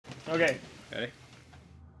Okay. Ready?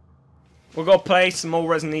 We'll go play some more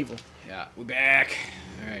Resident Evil. Yeah, we're back.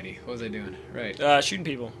 Alrighty, what was I doing? Right. Shooting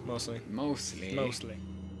people, mostly. Mostly.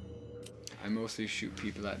 I mostly shoot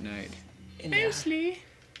people at night. Mostly.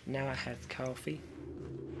 Now I have coffee.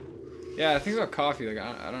 Yeah, the thing about coffee, like,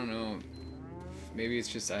 I don't know. Maybe it's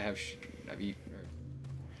just I've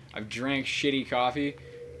drank shitty coffee,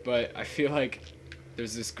 but I feel like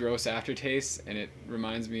there's this gross aftertaste, and it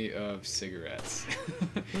reminds me of cigarettes.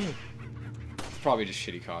 It's probably just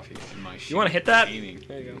shitty coffee and my shit. You want to hit that? Aiming.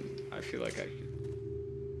 There you go. I feel like I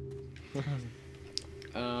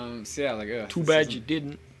should. So yeah, like, too bad you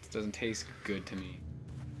didn't. This doesn't taste good to me.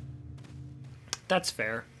 That's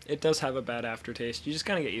fair. It does have a bad aftertaste. You just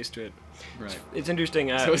kind of get used to it. Right. It's interesting.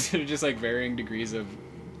 So is it just like varying degrees of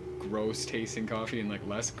gross tasting coffee and like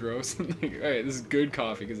less gross? Like, alright, this is good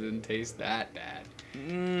coffee because it didn't taste that bad.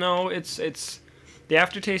 No, it's the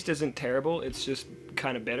aftertaste isn't terrible. It's just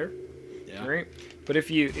kind of bitter. Yeah. Right. But if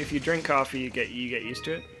you drink coffee, you get used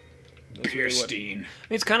to it. Beerstein. I mean,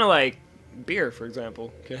 it's kind of like beer, for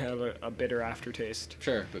example, can have a bitter aftertaste.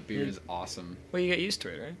 Sure, but beer is awesome. Well, you get used to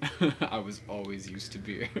it, right? I was always used to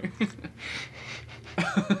beer.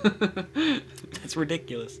 That's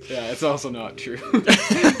ridiculous. Yeah, it's also not true.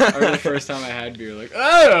 I remember the first time I had beer, like,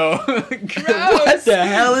 oh, gross. What the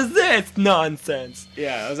hell is this nonsense?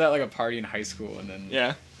 Yeah, I was at like a party in high school, and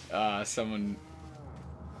then someone,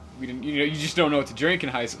 we didn't, you just don't know what to drink in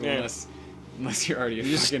high school unless you're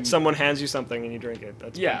already someone hands you something and you drink it.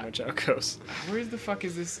 That's pretty much how it goes. Where the fuck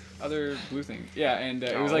is this other blue thing? Yeah, and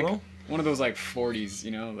it was like one of those like 40s,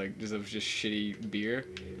 you know, like just shitty beer.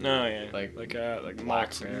 No, yeah. Like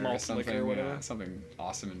malt something, liquor or whatever. Yeah, something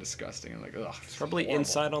awesome and disgusting. And like, ugh. It's probably horrible.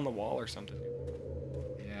 Inside on the wall or something.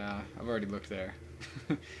 Yeah, I've already looked there.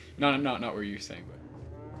 not where you're saying, but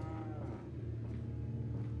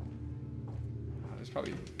there's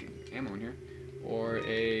probably ammo in here. Or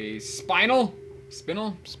a spinal?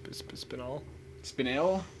 Spinal? Spinal?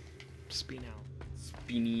 Spinel? Spinal.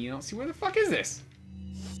 Spinel. See, where the fuck is this?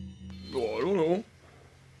 Oh, I don't know.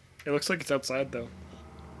 It looks like it's outside, though.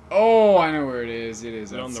 Oh, I know where it is. It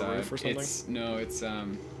is outside. On the roof or something? No, it's,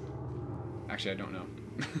 actually, I don't know.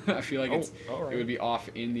 I feel like it would be off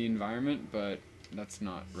in the environment, but that's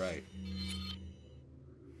not right.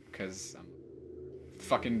 Because I'm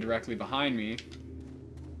fucking directly behind me.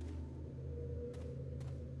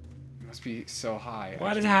 Must be so high.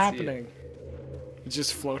 What is happening? It's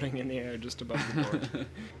just floating in the air just above the board.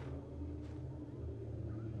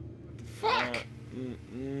 Fuck!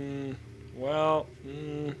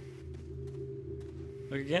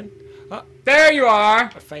 Look again. Oh, there you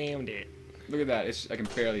are! I found it. Look at that. I can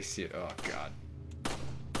barely see it. Oh, God.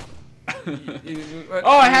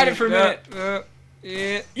 Oh, I had it for a minute.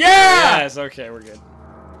 Yeah! Yes, okay, we're good.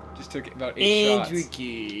 Just took about 8 shots. We're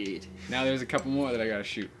good. Now there's a couple more that I gotta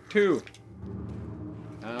shoot. 2.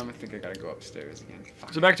 I think I gotta go upstairs again.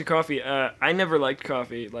 Fuck. So back to coffee. I never liked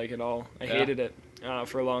coffee, like, at all. I hated it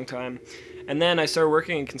for a long time. And then I started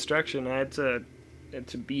working in construction. I had to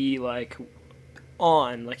be, like,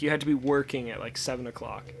 on. Like, you had to be working at, like, 7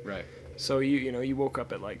 o'clock. Right. So, you woke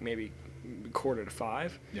up at, like, maybe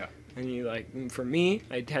 4:45. Yeah. And you, like, for me,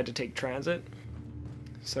 I had to take transit.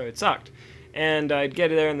 So it sucked. And I'd get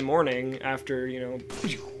there in the morning after,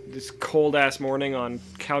 this cold-ass morning on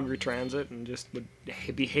Calgary Transit and just would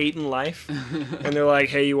be hating life. And they're like,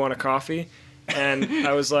 hey, you want a coffee? And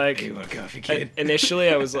I was like... Hey, you want a coffee, kid? Initially,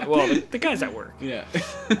 I was like... Well, the guys at work. Yeah.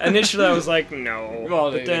 Initially, I was like, no.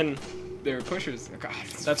 Well, but then... They were pushers. Oh, God,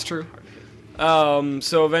 that's true.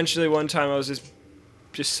 So eventually, one time, I was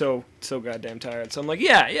just so goddamn tired. So I'm like,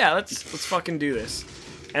 yeah, let's fucking do this.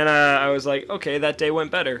 And I was like, okay, that day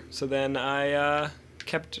went better. So then I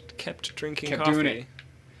kept drinking coffee. Doing it.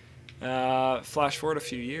 Flash forward a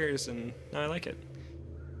few years, and now I like it.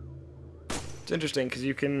 It's interesting because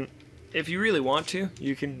you can, if you really want to,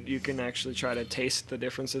 you can actually try to taste the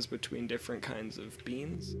differences between different kinds of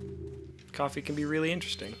beans. Coffee can be really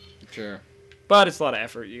interesting. Sure. But it's a lot of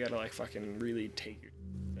effort. You gotta like fucking really take your.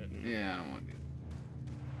 Yeah, I don't want to do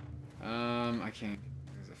that. I can't.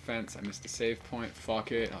 There's a fence. I missed a save point.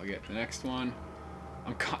 Fuck it. I'll get the next one.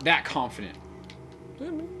 I'm that confident.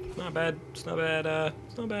 It's not bad. It's not bad.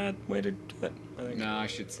 It's not bad way to do it, I think. No, I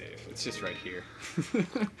should save. It's just right here.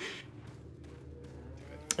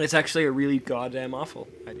 It's actually a really goddamn awful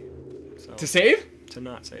idea. So, to save? To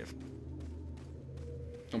not save.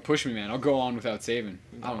 Don't push me, man. I'll go on without saving.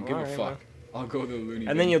 I don't give a fuck. Well. I'll go the loony bin.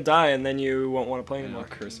 And then you'll die, and then you won't want to play anymore. I'll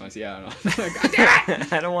curse myself. Yeah, I know. God damn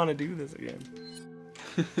it! I don't want to do this again.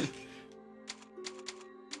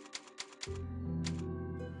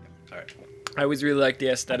 Alright. I always really liked the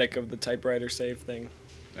aesthetic of the typewriter save thing.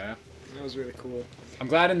 Yeah. That was really cool. I'm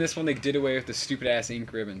glad in this one they did away with the stupid ass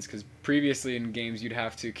ink ribbons, because previously in games you'd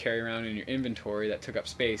have to carry around in your inventory that took up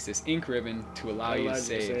space this ink ribbon to allow you to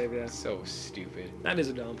save. Yeah. So stupid. That is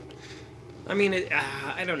a dump. I mean,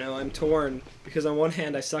 I don't know. I'm torn because on one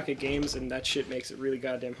hand I suck at games and that shit makes it really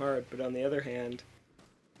goddamn hard, but on the other hand,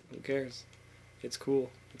 who cares? It's cool.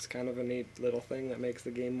 It's kind of a neat little thing that makes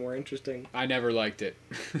the game more interesting. I never liked it.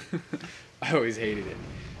 I always hated it.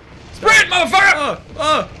 Sprint, motherfucker!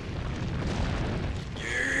 Oh!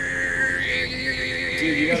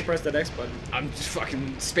 Dude, you gotta press that X button. I'm just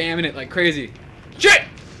fucking spamming it like crazy. Shit!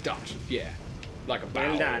 Dodge. Yeah. Like a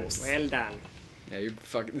Well done. boss. Well done. Yeah, you're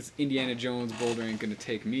fucking. This Indiana Jones boulder ain't gonna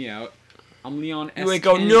take me out. I'm Leon S. You ain't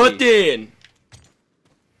got Kennedy. nothing!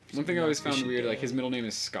 One thing I always found weird, like his middle name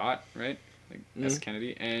is Scott, right? Like S.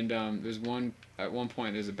 Kennedy. And there's at one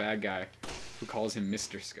point there's a bad guy who calls him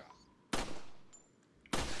Mr. Scott.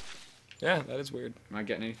 Yeah, that is weird. Am I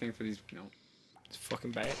getting anything for these? No. It's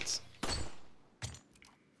fucking bats.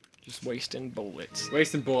 Just wasting bullets.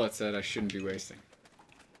 Wasting bullets that I shouldn't be wasting.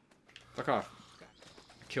 Fuck off.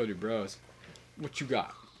 I killed your bros. What you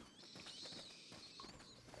got?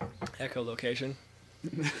 Echolocation.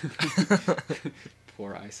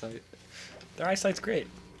 Poor eyesight. Their eyesight's great.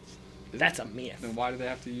 That's a myth. Then why do they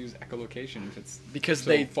have to use echolocation if it's Because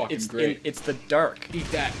so fucking great? It's the dark. Eat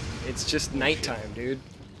that. It's just nighttime, dude.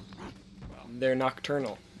 They're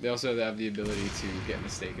nocturnal. They also have the ability to get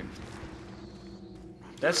mistaken.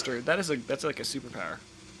 That's true. That's like a superpower.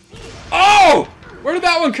 Oh! Where did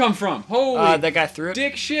that one come from? Holy That guy threw it.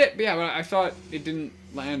 dick shit. But yeah, but I thought it didn't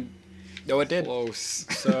land No, it did. close.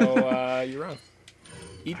 So you're wrong.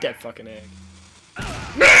 Eat that fucking egg.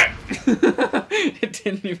 It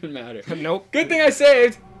didn't even matter. Nope. Good thing I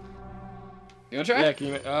saved. You wanna try? Yeah, can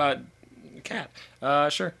you, cat.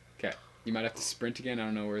 Sure. Okay. You might have to sprint again. I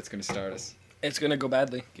don't know where it's gonna start us. It's gonna go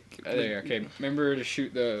badly. There you go. Okay. Remember to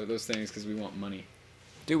shoot those things because we want money.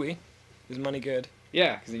 Do we? Is money good?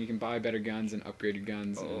 Yeah, because then you can buy better guns and upgrade your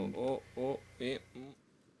guns. And... Yeah.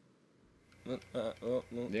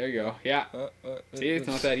 There you go. Yeah. See, it's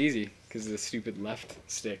not that easy because of the stupid left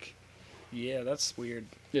stick. Yeah, that's weird.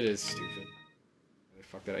 It is stupid.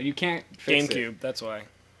 Fuck that. And you can't fix GameCube, it. that's why.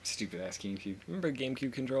 Stupid ass GameCube. Remember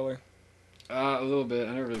GameCube controller? A little bit.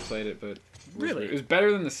 I never really played it, but Really? it was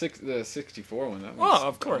better than the 64 one. That Oh,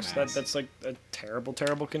 of course. dumbass. That's like a terrible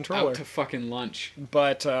controller. Out to fucking lunch.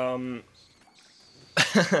 But yeah,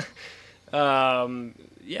 the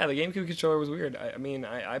GameCube controller was weird. I mean,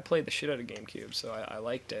 I played the shit out of GameCube, so I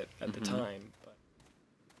liked it at the time. But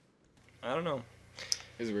I don't know.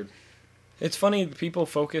 It's weird. It's funny, people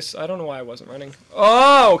focus. I don't know why I wasn't running.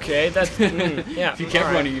 Oh, okay. That's yeah. If you kept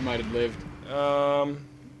alright. running, you might have lived.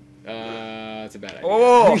 That's a bad idea.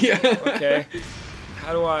 Oh. Yeah. Okay.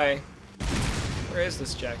 How do I? Where is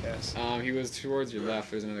this jackass? He was towards your left.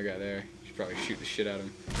 There's another guy there. You should probably shoot the shit out of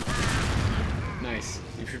him. Nice.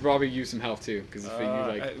 You should probably use some health too, because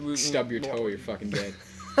if you stub your toe, you're fucking dead.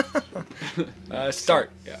 Start.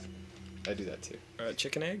 Yeah. I do that too.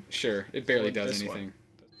 Chicken egg? Sure. It barely Like does this anything.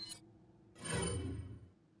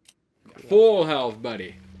 Full health,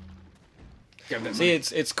 buddy. See,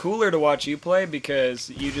 it's cooler to watch you play because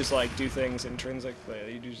you just like do things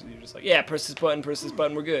intrinsically. You're just like, yeah, press this button,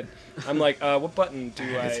 we're good. I'm like, what button do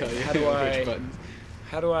I? How do I? Which buttons?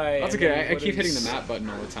 How do I? That's okay. I what keep hitting is- the map button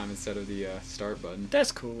all the time instead of the start button.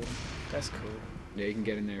 That's cool. That's cool. Yeah, you can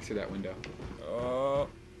get in there through that window. Oh.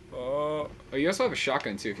 Oh, you also have a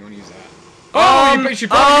shotgun too if you want to use that. Oh, you should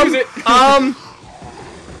probably use it. How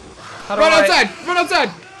do Run I? outside! Run outside!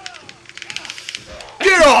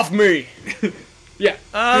 Get off me! Yeah.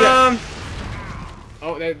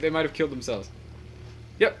 Oh, they might have killed themselves.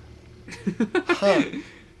 Yep. Huh.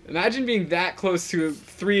 Imagine being that close to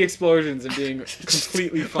 3 explosions and being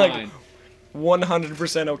completely fine.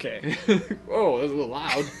 100% okay. Oh, that was a little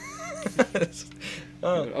loud.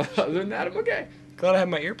 Oh, Other than that, I'm okay. glad I have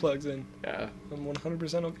my earplugs in. Yeah. I'm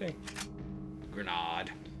 100% okay.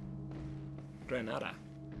 Grenade. Granada.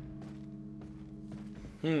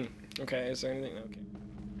 Okay, is there anything? Okay.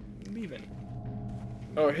 Leaving.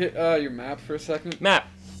 Oh, hit your map for a second. Map!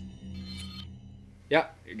 Yeah,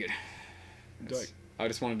 you're good. Do I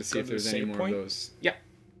just wanted to see go if to there's the any save more point? of those. Yeah.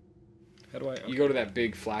 How do I? Okay. You go to that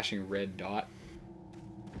big flashing red dot.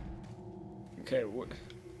 Okay,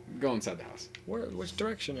 Go inside the house. which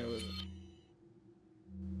direction is it?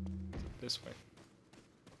 This way.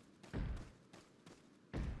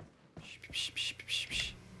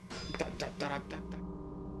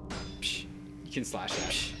 You can slash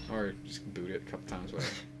that. Or just boot it a couple times,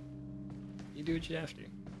 whatever. You do what you have to.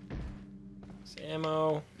 It's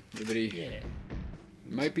ammo. Liberty. Yeah.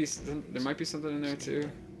 There might be something in there too.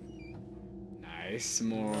 Nice,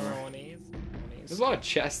 more. Monies. There's a lot of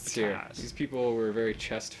chests here. Cash. These people were very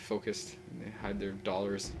chest focused. They hide their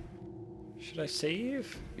dollars. Should I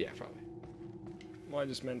save? Yeah, probably. Well, I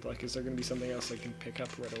just meant, like, is there gonna be something else I can pick up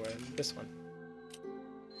right away? This one.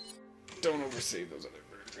 Don't oversave those other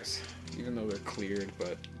burgers. Even though they're cleared,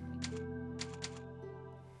 but...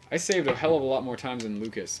 I saved a hell of a lot more times than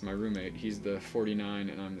Lucas, my roommate. He's the 49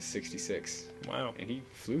 and I'm the 66. Wow. And he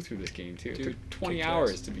flew through this game too. Dude, It took 20 kick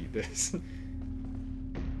hours ass. to beat this.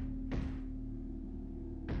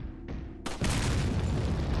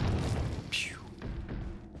 Pew.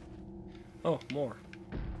 Oh, more.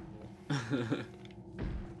 I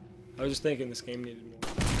was just thinking this game needed more.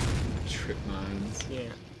 Trip mines. Yeah.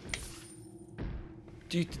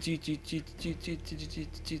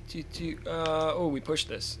 Oh, we pushed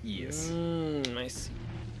this. Yes. I see.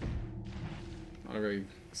 Not a very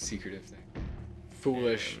secretive thing.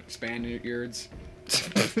 Foolish Spaniards.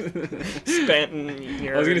 Spanton.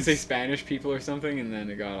 I was gonna say Spanish people or something, and then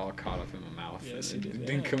it got all caught up in my mouth. Yes, and it did.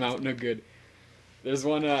 didn't Yeah. come out no good. There's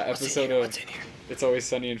one episode of It's Always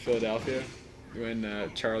Sunny in Philadelphia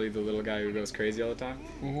when Charlie, the little guy who goes crazy all the time,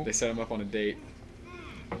 they set him up on a date.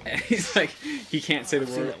 And he's like, he can't say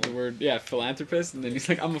the word, yeah, philanthropist, and then he's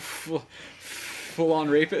like, I'm a full-on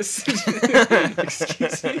rapist.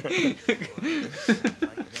 Excuse me.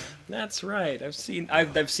 That's right. I've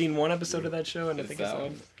seen one episode of that show, and I think that it's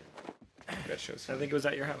one. That show's I think it was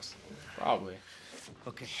at your house. probably.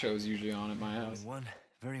 Okay. Show's usually on at my house. One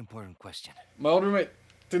very important question. My old roommate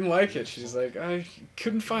didn't like it. She's like, I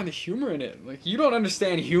couldn't find the humor in it. Like, you don't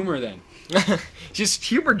understand humor then. Just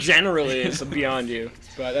humor generally is beyond you.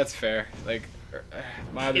 But that's fair. Like,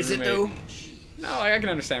 my other Is it roommate. though? No, I can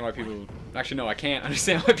understand why people. Actually, no, I can't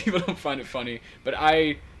understand why people don't find it funny. But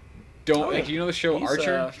I don't. Oh, like, yeah. you know the show He's,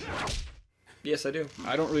 Archer? Yes, I do.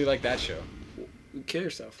 I don't really like that show. Kill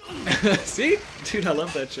yourself. See? Dude, I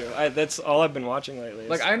love that show. That's all I've been watching lately.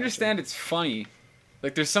 Like, I understand it's funny.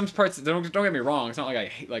 Like, there's some parts. Don't get me wrong. It's not like I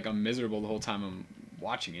hate, like I'm miserable the whole time I'm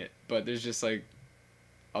watching it. But there's just like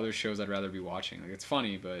other shows I'd rather be watching. Like, it's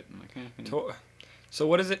funny, but I'm like, So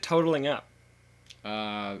what is it totaling up?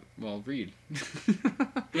 well, read.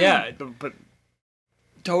 Yeah, but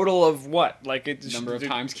total of what? Like it's Number of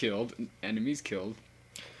times killed, enemies killed,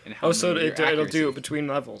 and how. Oh, so your it'll do accuracy. it between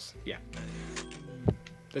levels. Yeah.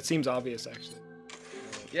 That seems obvious, actually.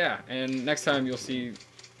 Yeah, and next time you'll see.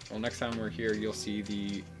 Well, next time we're here, you'll see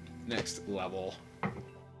the next level.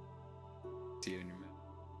 See it in your map.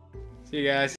 See you guys.